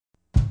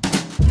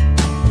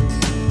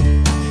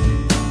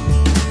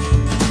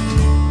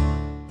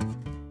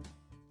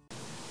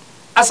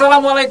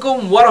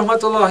Assalamualaikum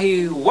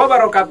warahmatullahi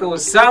wabarakatuh.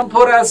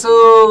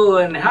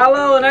 Sampurasun.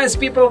 Hello, nice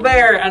people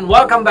there, and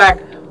welcome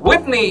back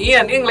with me,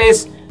 Ian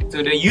English,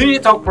 to the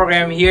UNITALK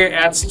program here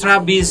at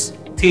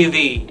STRABIZ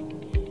TV.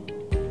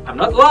 I'm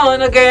not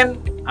alone again.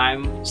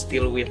 I'm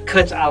still with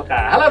Coach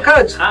Elkha. Hello,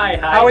 Coach. Hi.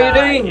 How are you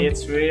doing?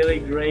 It's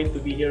really great to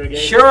be here again.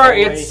 Sure,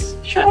 it's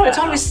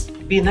always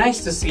be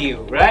nice to see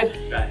you, right?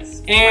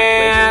 Nice.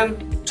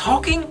 And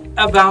talking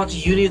about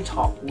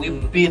UNITALK,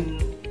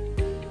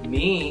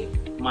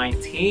 my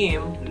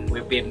team,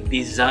 we've been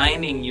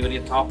designing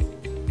UNITALK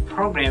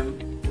program,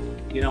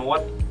 you know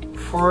what,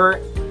 for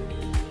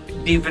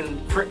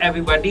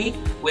everybody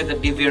with a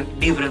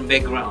different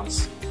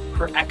backgrounds,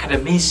 for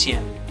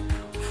academician,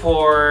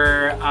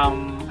 for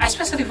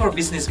especially for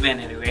businessmen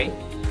anyway.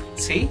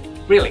 See,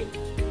 really.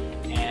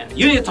 And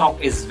UNITALK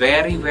is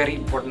very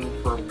important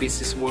for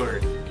business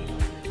world,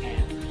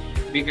 and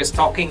because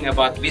talking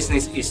about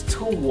business is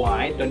too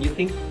wide, don't you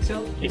think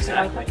so?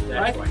 Exactly.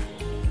 That's right.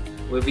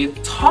 We'll be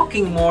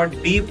talking more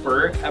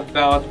deeper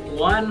about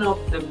one of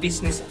the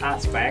business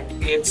aspect.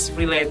 It's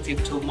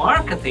related to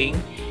marketing.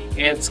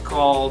 It's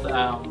called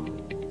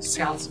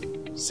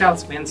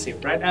salesmanship,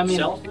 right? I mean,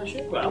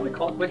 salesmanship. Well, we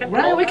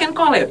can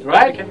call it.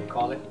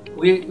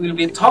 We will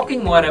be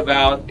talking more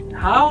about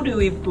how do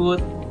we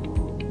put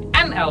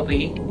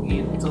NLP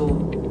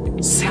into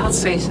sales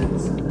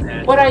sessions.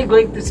 What are you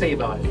going to say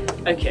about it?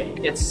 Okay,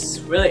 it's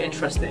really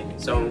interesting.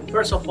 So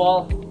first of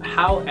all,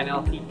 how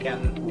NLP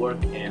can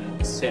work in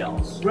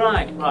sales.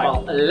 Right.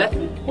 Well, let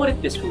me put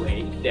it this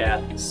way, that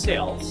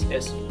sales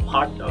is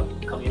part of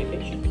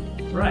communication.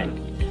 Right.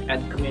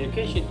 And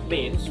communication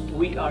means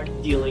we are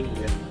dealing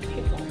with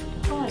people.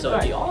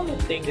 The only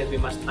thing that we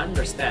must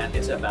understand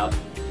is about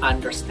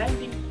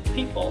understanding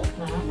people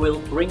will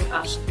bring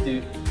us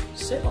to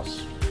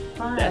sales.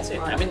 That's it.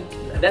 I mean,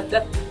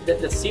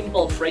 the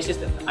simple phrases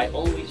that I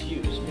always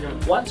use.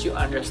 Once you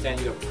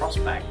understand your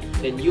prospect,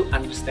 then you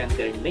understand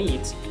their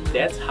needs.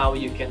 That's how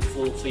you can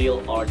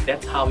fulfill, or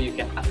that's how you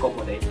can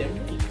accommodate their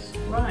needs.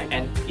 Right.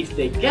 And if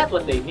they get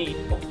what they need,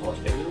 of course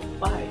they will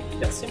buy.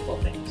 That's simple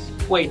things.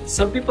 Wait,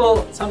 some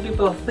people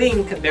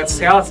think that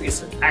sales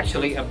is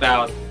actually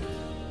about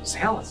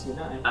sales, you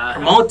know,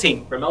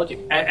 promoting,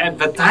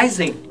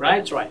 advertising,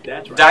 right?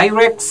 That's right.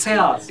 Direct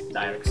sales.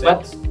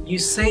 But you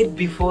said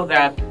before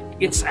that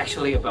it's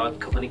actually about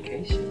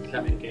communication.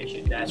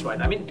 That's right.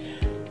 I mean,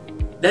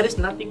 there is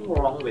nothing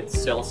wrong with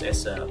sales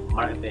as a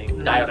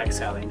marketing, direct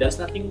selling. There's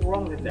nothing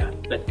wrong with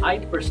that. But I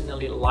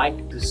personally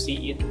like to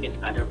see it in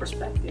other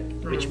perspective,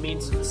 which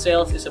means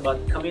sales is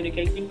about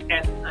communicating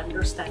and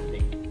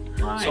understanding.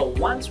 Right. So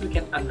once we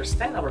can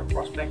understand our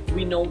prospect,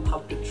 we know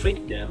how to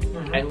treat them,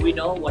 and we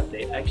know what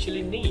they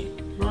actually need.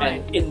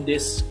 Right. And in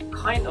this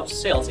kind of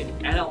sales in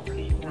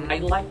NLP, I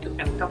like to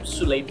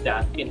encapsulate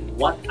that in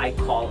what I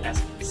call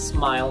as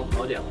SMILE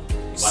model.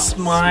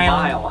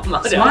 Smile model.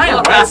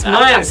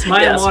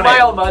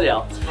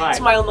 Right.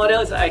 SMILE model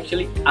is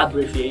actually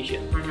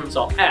abbreviation.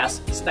 So S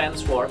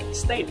stands for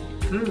state.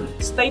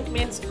 State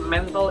means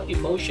mental,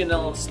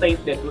 emotional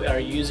state that we are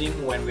using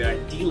when we are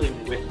dealing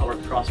with our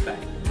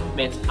prospect.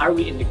 Means, are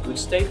we in the good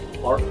state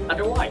or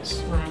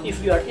otherwise?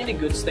 If we are in a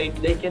good state,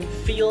 they can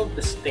feel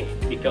the state,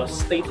 because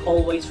state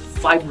always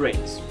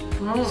vibrates.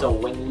 So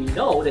when we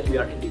know that we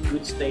are in the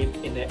good state,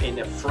 in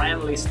a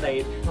friendly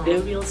state, they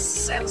will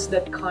sense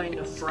that kind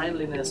of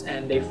friendliness,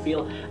 and they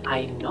feel,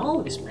 I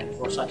know this man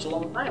for such a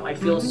long time. I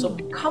feel some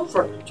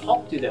comfort to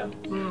talk to them.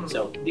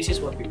 So this is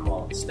what we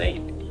call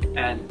state.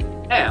 And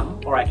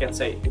M, or I can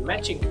say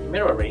matching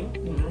mirroring,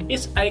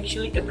 is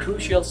actually a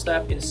crucial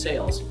step in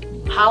sales.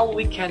 How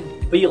we can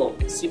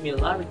build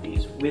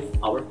similarities with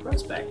our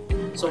prospect.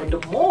 So the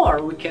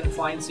more we can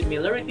find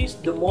similarities,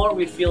 the more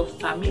we feel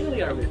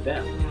familiar with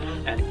them.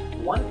 And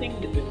one thing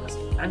that we must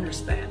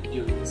understand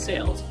during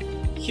sales,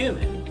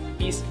 human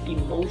is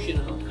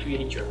emotional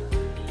creature.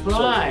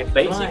 Right. So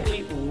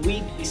basically,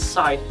 we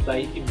decide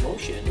by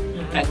emotion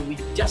and we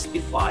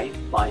justify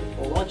by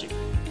logic.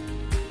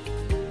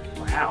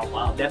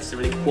 Wow, that's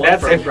really cool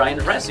from Brian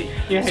Tracy.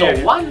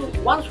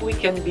 Once we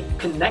can be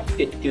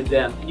connected to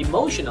them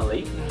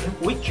emotionally,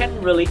 we can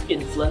really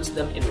influence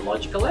them in a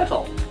logical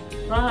level.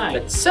 Right.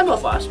 But some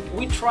of us,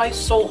 we try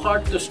so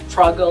hard to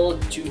struggle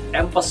to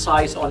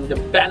emphasize on the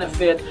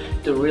benefit,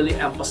 to really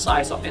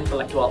emphasize on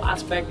intellectual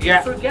aspect. We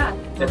forget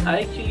that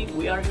actually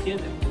we are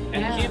human.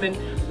 And human,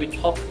 we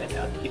talk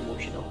about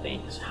emotional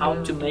things, how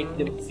to make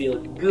them feel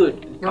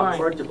good and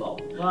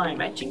comfortable.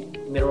 Matching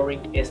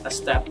mirroring is a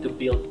step to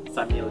build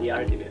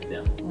familiarity with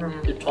them,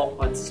 to talk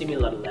on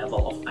similar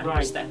level of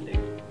understanding.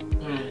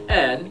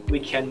 And we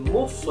can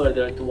move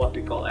further to what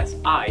we call as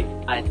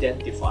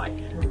identify.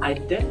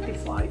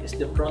 Identify is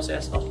the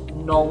process of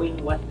knowing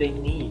what they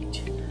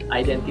need.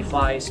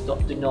 Identify is to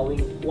knowing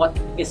what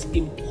is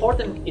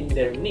important in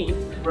their need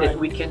that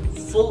we can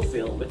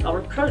fulfill with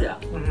our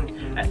product.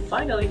 And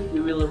finally, we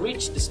will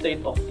reach the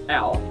state of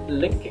L,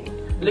 linking.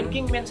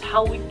 Linking means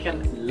how we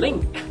can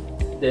link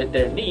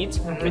their needs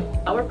with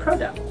our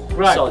product.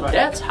 Right, so right.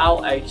 that's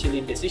how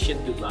actually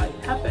decision to buy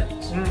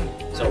happens.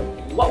 So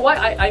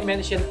why I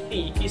mentioned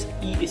E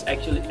is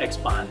actually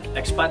expand.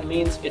 Expand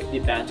means it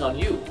depends on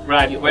you.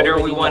 Right, You whether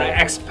we already want to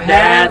know. expand.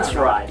 That's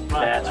or- right.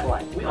 That's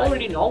right. We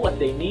already know what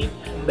they need,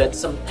 but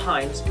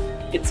sometimes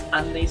it's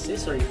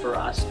unnecessary for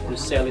us to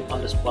sell it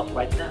on the spot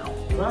right now.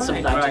 Right,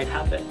 Sometimes right. it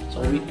happens. So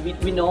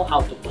we know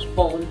how to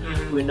postpone.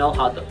 We know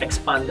how to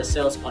expand the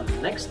sales on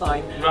the next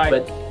time. Right.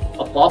 But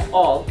above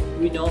all,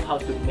 we know how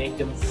to make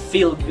them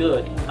feel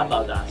good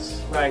about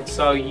us. Right,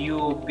 so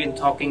you've been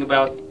talking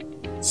about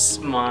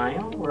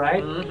smile,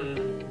 right?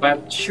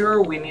 But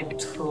sure, we need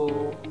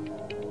to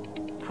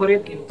put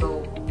it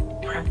into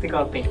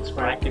practical things,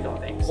 right? Practical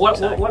things. What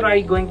Exactly. are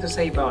you going to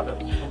say about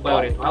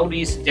it? How do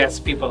you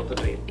suggest people to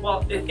do it?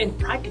 Well, in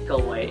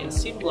practical way, in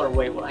simpler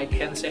way, what I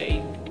can say,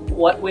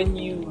 when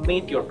you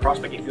meet your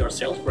prospect, if you're a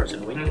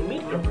salesperson, when you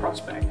meet your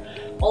prospect,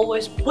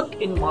 always put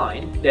in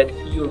mind that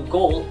your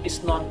goal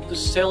is not to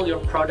sell your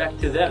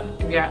product to them,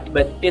 Yeah.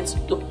 but it's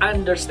to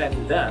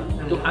understand them,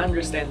 to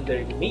understand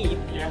their need,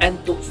 Yeah.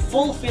 and to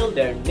fulfill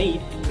their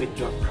need with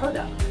your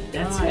product.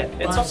 That's Right, it.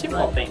 It's a right,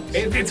 simple right. thing.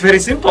 It's very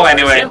simple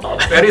anyway. Simple.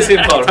 Very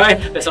simple, right?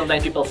 But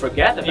sometimes people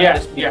forget about Yeah,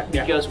 this yeah,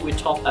 yeah. because we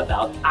talk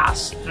about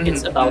us.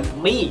 It's about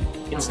me.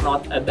 It's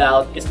not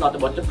about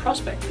the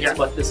prospect. It's Yeah.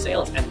 about the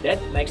sales, and that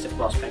makes the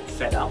prospect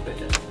fed up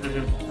with it.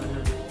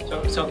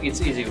 So it's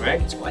easy, right?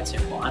 It's quite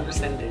simple.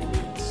 Understand their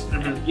needs.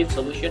 Give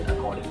solution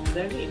according to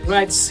their needs.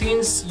 Right,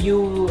 since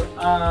you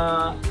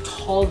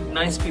told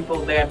nice people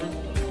that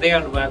they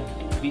are bad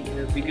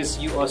because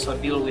you also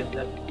deal with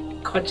the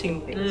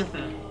coaching things.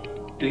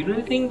 Do you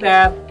really think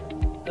that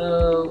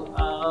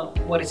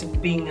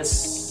being a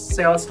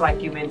sales,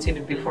 like you mentioned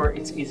it before,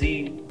 it's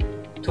easy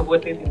to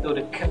put it into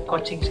the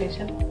coaching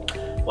session?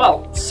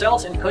 Well,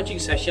 sales and coaching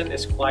session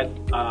is quite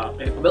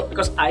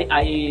because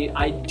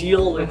I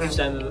deal with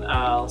some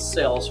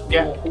sales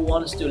who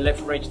wants to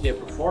leverage their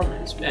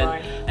performance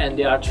and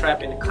they are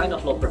trapped in a kind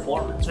of low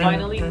performance.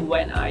 Finally,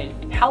 when I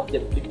help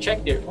them to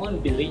check their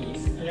own belief,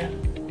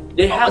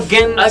 they have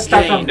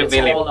start from the it's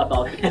belief. all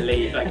about the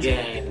belief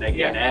again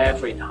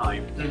every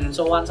time.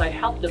 So once I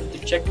help them to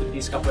check to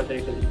discover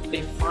their belief,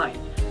 they find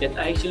that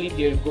actually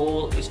their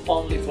goal is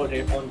only for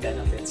their own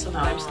benefit.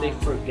 Sometimes they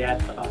forget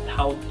about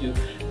how to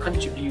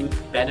contribute,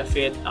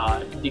 benefit,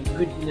 the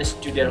goodness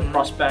to their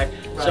prospect.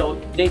 So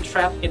they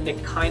trap in the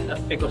kind of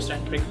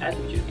egocentric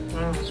attitude.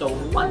 So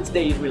once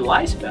they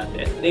realize about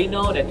it, they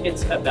know that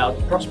it's about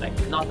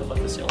prospect, not about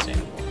the sales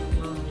anymore.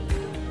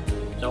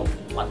 So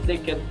once they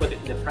can put it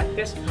into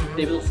practice,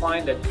 they will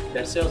find that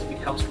their sales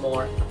becomes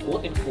more,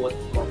 quote unquote,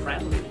 more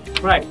friendly.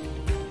 Right.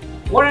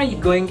 What are you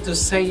going to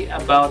say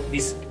about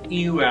this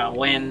era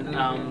when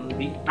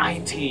the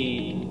IT,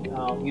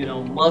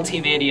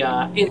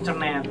 multimedia,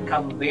 internet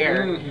come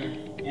there,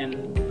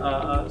 and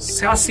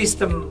sales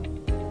system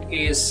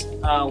is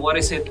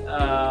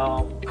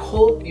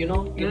pulled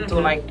into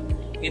like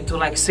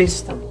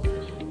system.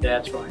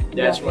 That's right.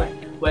 That's right.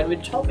 When we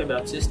talk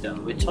about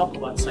system, we talk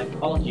about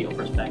psychology or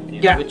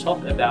perspective. Yeah. We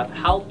talk about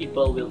how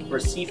people will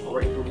perceive our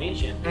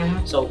information.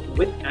 So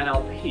with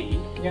NLP,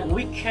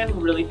 we can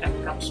really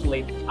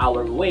encapsulate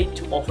our way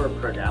to offer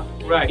product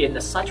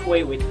in such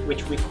way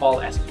which we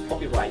call as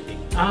copywriting.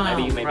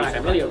 Maybe you may be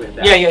familiar with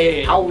that.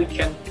 Yeah. How we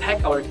can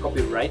pack our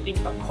copywriting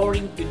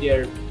according to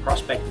their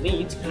prospect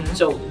needs,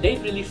 so they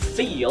really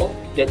feel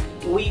that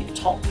we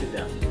talk to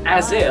them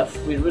as if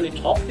we really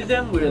talk to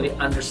them, we really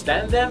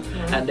understand them,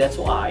 and that's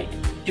why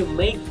to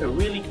make a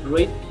really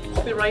great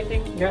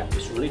copywriting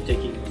is really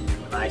taking a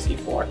nice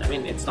effort. I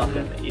mean, it's not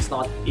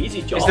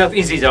easy job. It's not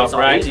easy job, It's not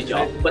right? easy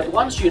job. But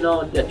once you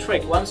know the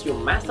trick, once you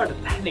master the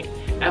technique,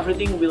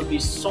 everything will be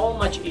so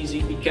much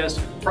easy because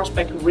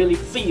prospect really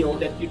feel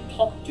that you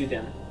talk to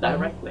them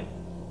directly.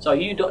 So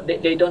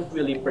they don't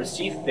really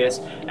perceive this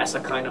as a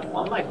kind of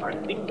online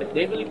marketing, but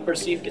they really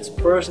perceive it's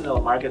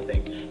personal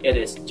marketing. It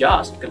is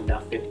just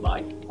conducted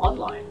by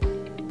online.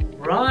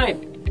 Right.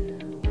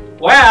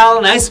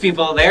 Well, nice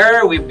people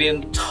there. We've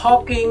been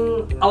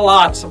talking a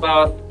lot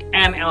about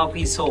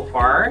NLP so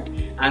far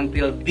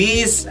until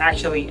this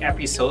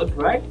episode,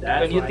 right?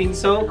 Don't you think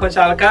so, Coach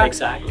Elkha?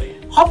 Exactly.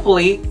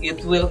 Hopefully,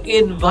 it will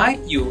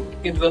invite you,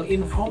 it will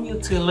inform you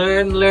to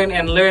learn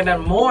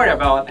more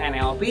about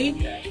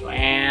NLP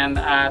and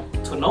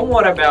to know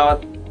more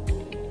about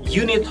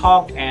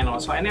UNITALK and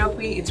also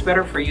NLP. It's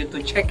better for you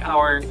to check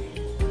our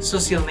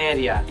social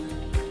media,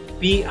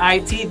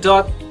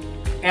 bit.ly,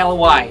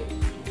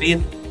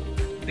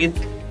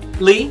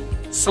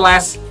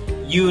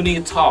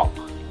 bit.ly/UNITALK.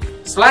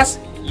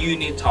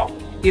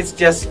 It's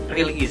just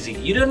really easy.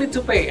 You don't need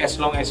to pay as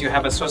long as you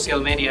have a social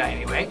media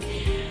anyway.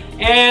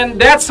 And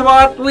that's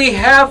what we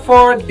have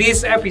for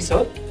this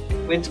episode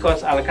with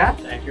Coach Elkha.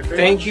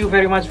 Thank you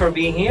very much for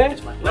being here.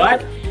 It's my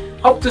pleasure.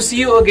 Hope to see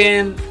you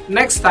again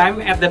next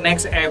time at the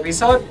next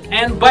episode.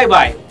 And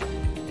bye-bye.